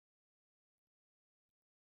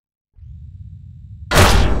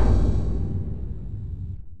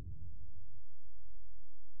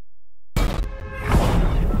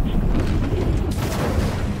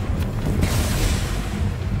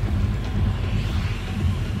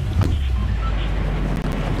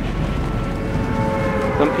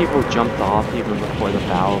Some people jumped off even before the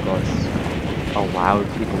battle bus allowed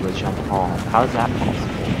people to jump off. How is that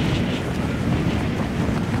possible?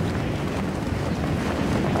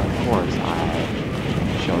 Of course, I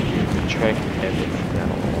showed you the trick if it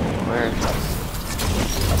still works.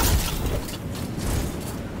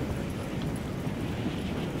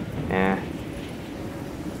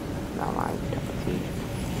 Not my cup of tea.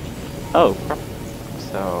 Oh,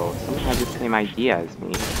 so someone had the same idea as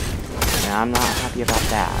me, and I'm not happy about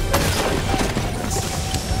that.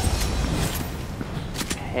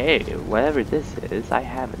 Hey, whatever this is, I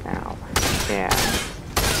have it now. And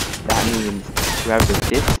that means whoever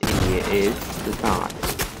this idiot is does not.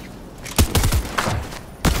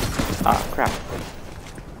 Ah, crap.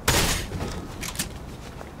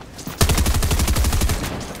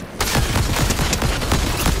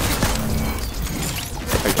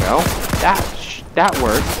 There we go. That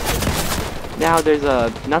works. Now there's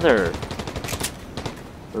another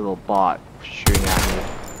little bot shooting at me.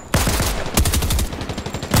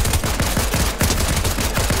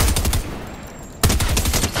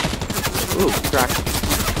 Ooh, cracked.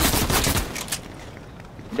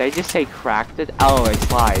 Did I just say cracked it? Oh, I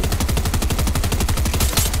slide.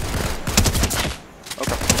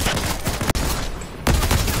 Okay.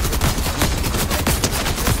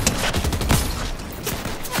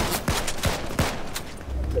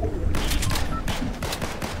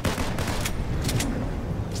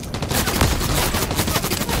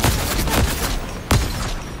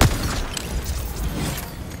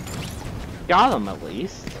 Got him at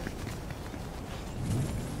least.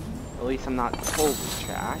 At least I'm not totally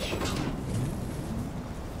trash.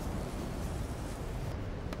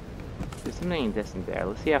 There's something distant there.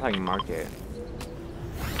 Let's see if I can mark it.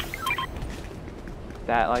 Is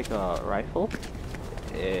that like a rifle?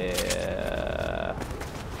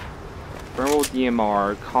 Thermal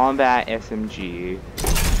DMR, combat SMG,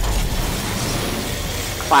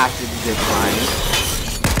 classic zipline.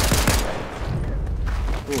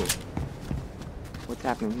 Ooh. What's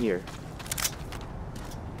happening here?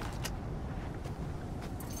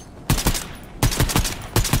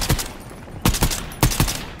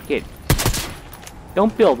 Kid,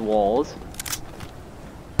 don't build walls.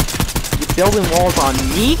 You're building walls on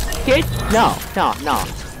me, kid? No.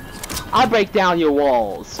 I'll break down your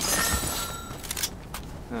walls.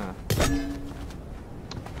 Huh.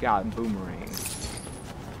 God, boomerang.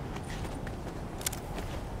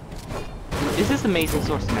 Is this amazing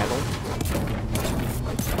source of metal?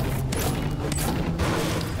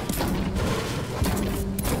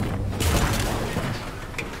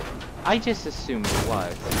 I just assumed it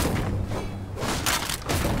was.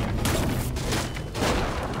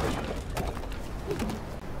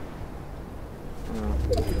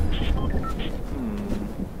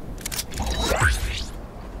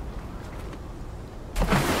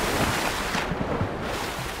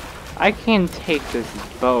 I can take this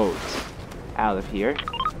boat out of here.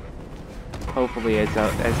 Hopefully it's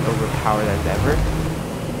as overpowered as ever.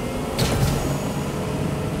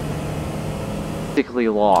 Basically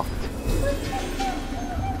locked.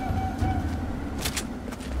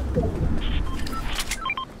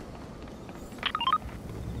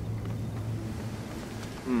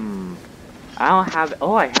 I don't have.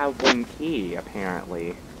 Oh, I have one key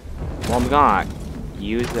apparently. Well, I'm gonna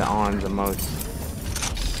use it on the most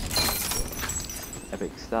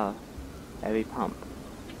epic stuff. Heavy pump.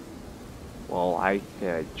 Well, I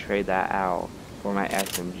could trade that out for my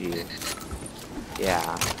SMG.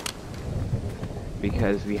 Yeah.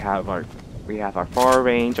 Because we have our far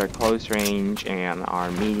range, our close range, and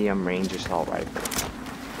our medium range assault rifle.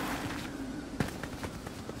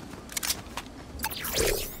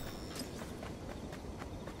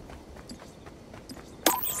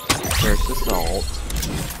 First assault.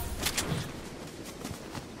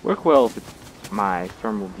 Work well with my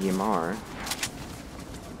thermal DMR.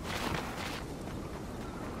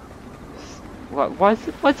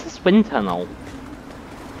 What's this wind tunnel?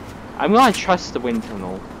 I'm gonna trust the wind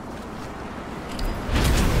tunnel.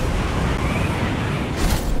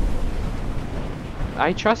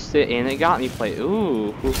 I trust it and it got me play.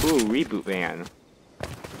 Ooh, reboot van.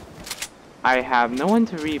 I have no one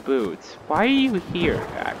to reboot. Why are you here,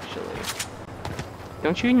 actually?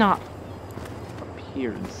 Don't you not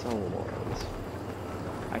appear in Soul World?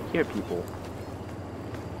 I hear people.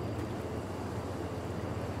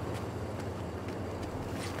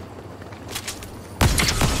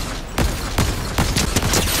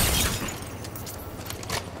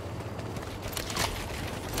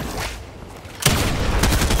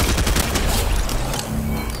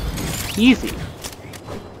 Easy.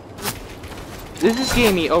 This is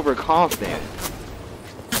getting me overconfident.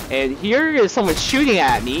 And here is someone shooting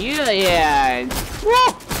at me, and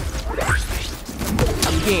whoa!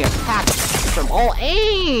 I'm being attacked from all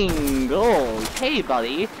angles. Hey,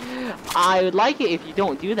 buddy, I would like it if you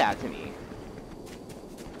don't do that to me.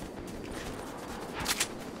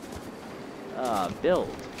 Build.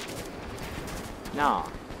 Nah.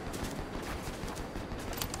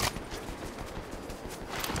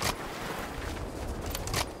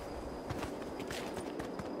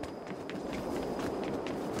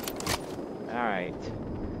 Alright.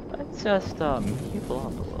 Let's just, people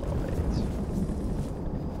up a little bit.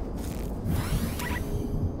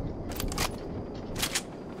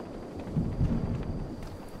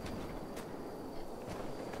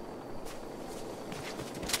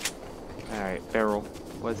 Alright, barrel.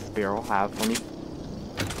 What does this barrel have for me?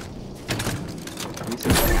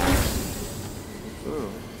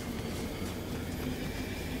 Ooh.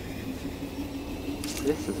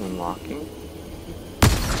 This is unlocking.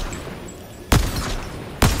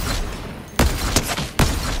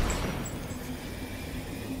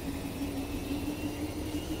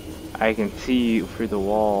 I can see you through the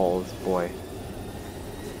walls, boy.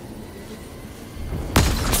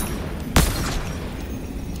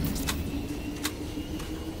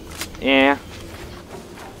 Yeah.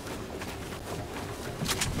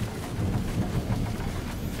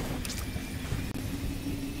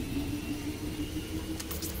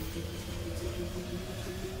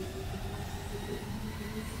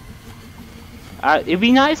 It'd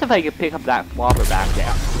be nice if I could pick up that flopper back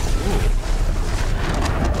there. Ooh.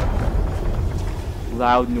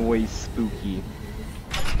 Loud noise, spooky.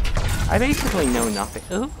 I basically know nothing.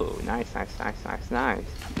 Ooh, nice, nice, nice, nice, nice.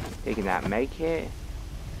 Taking that med kit.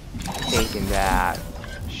 Taking that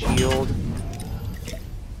shield.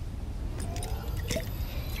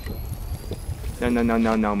 No, no, no,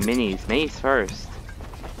 no, no, minis. Minis first.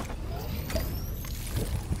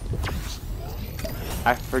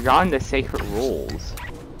 I've forgotten the sacred rules.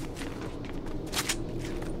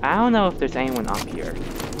 I don't know if there's anyone up here.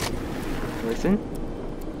 Listen.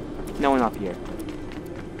 No one up here.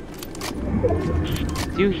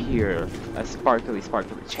 Do hear a sparkly,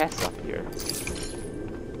 sparkly chest up here.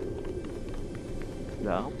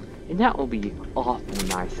 Though, and that will be awful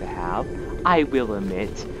nice to have. I will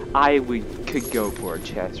admit, could go for a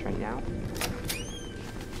chest right now.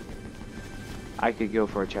 I could go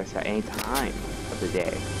for a chest at any time of the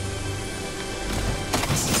day.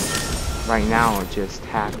 Right now, it just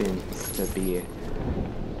happens to be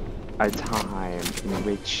a time in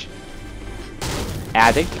which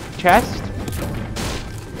attic chest.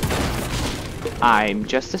 I'm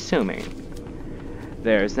just assuming.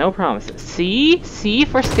 There's no promises. C? C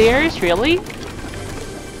for stairs? Really?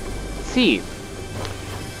 C.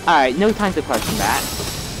 Alright, no time to question that.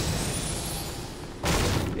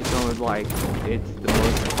 It's almost like it's the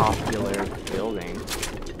most popular building.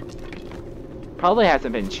 Probably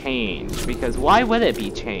hasn't been changed, because why would it be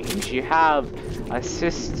changed? You have a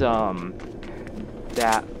system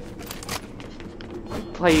that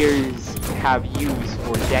players have used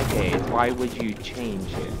for decades. Why would you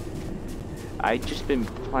change it? I've just been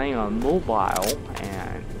playing on mobile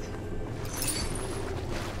and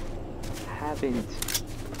haven't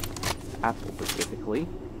Apple specifically.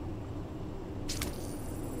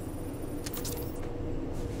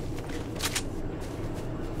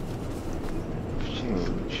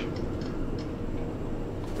 Change.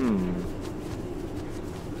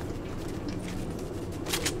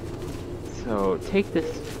 So take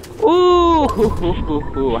this. Ooh,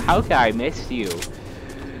 how can I miss you?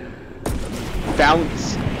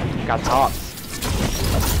 Bounce. Got tops.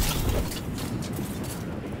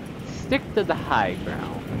 Stick to the high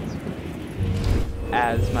ground,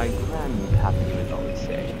 as my grandpappy would always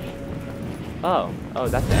say. Oh,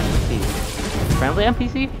 that's an NPC. Friendly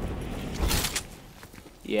NPC?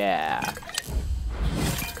 Yeah.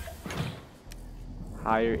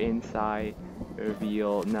 Higher inside,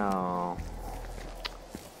 reveal, no.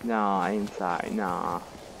 No, inside, no.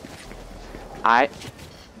 I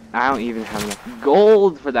don't even have enough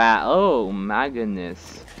gold for that. Oh my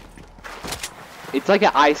goodness. It's like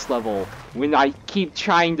an ice level when I keep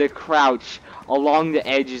trying to crouch along the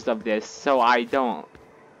edges of this so I don't.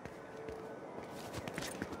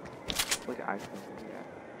 Look at ice level, yeah.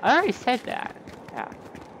 I already said that. Yeah.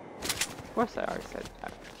 Of course I already said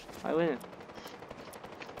that. Why wouldn't?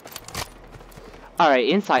 Alright,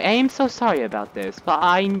 inside. I am so sorry about this, but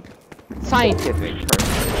I'm scientific person.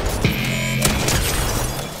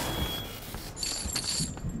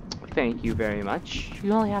 Thank you very much.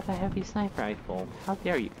 You only have a heavy sniper rifle. How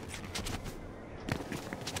dare you?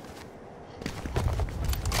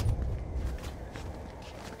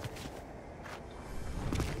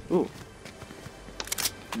 Ooh.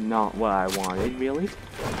 Not what I wanted, really.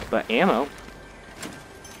 But ammo.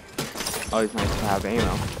 Always nice to have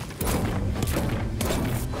ammo.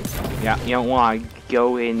 Yeah, you don't want to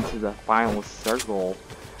go into the final circle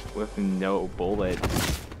with no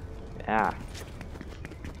bullets. Yeah.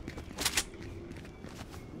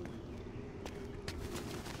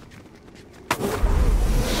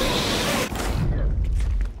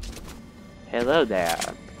 Hello there.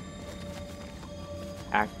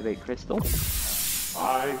 Activate crystal.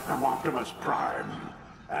 I am Optimus Prime,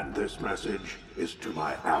 and this message is to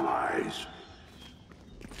my allies.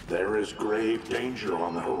 There is grave danger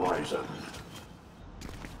on the horizon.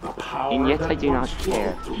 The power And yet I that do not once flowed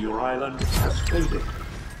care. through your island has faded,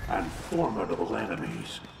 and formidable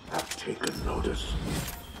enemies have taken notice.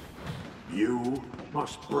 You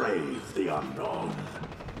must brave the unknown.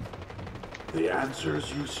 The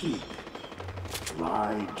answers you seek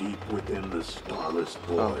lie deep within the starless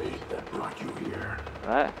void that brought you here.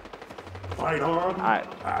 What? Fight on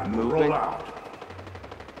and movement. roll out.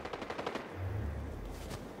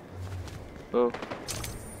 Oh.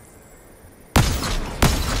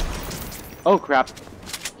 Oh crap.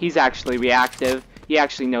 He's actually reactive. He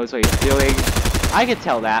actually knows what he's doing. I could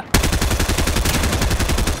tell that.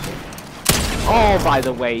 Oh, by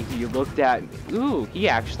the way, he looked at... Ooh, he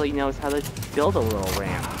actually knows how to build a little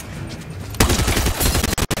ramp.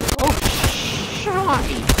 Oh,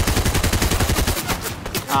 shite!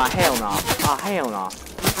 Ah, hell no. Ah, hell no.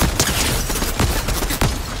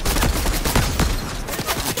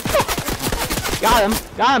 Got him!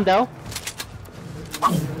 Got him, though!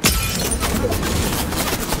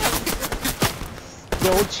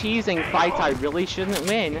 Still cheesing fights I really shouldn't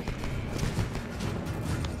win.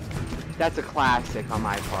 That's a classic on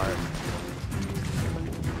my part.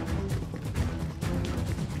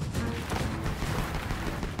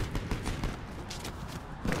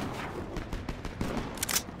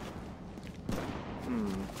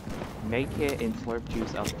 Make it and slurp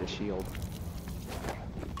juice up the shield.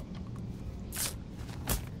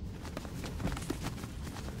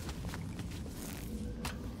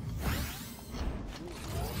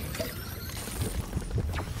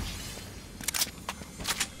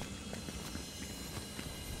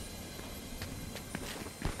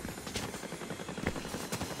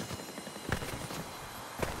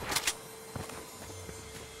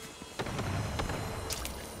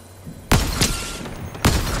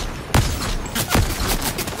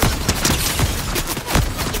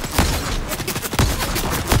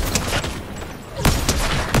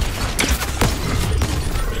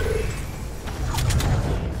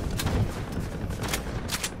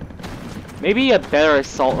 Maybe a better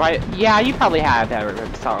assault rifle. Yeah, you probably have a better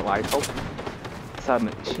assault rifle.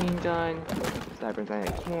 Submachine gun,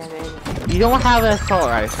 cybernetic cannon. You don't have an assault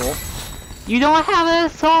rifle. You don't have an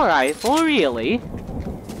assault rifle, really?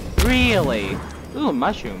 Really? Ooh,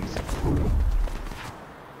 mushrooms.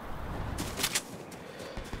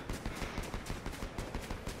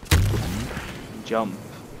 Jump.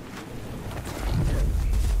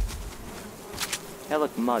 Hey,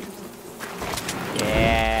 look, mud.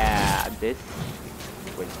 Yeah, this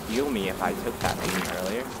would heal me if I took that thing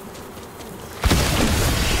earlier.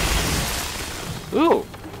 Ooh!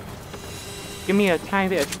 Give me a tiny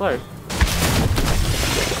bit of slurp.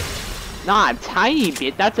 Not a tiny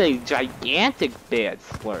bit, that's a gigantic bit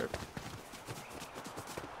of slurp.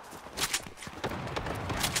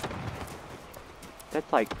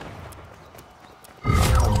 That's like a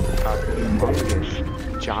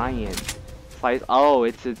humongous giant slice. Oh,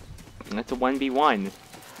 it's a 1v1.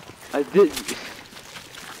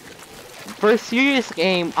 For a serious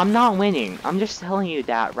game, I'm not winning. I'm just telling you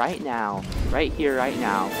that right now. Right here, right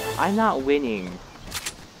now. I'm not winning.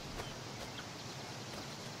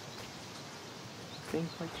 Think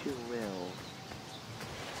what you will.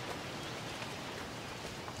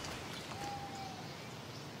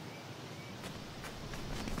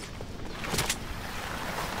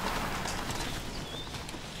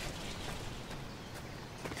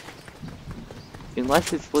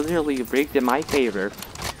 Unless it's literally rigged in my favor.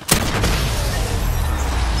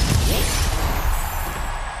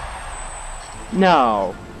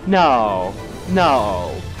 No, no,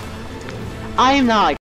 no. I'm not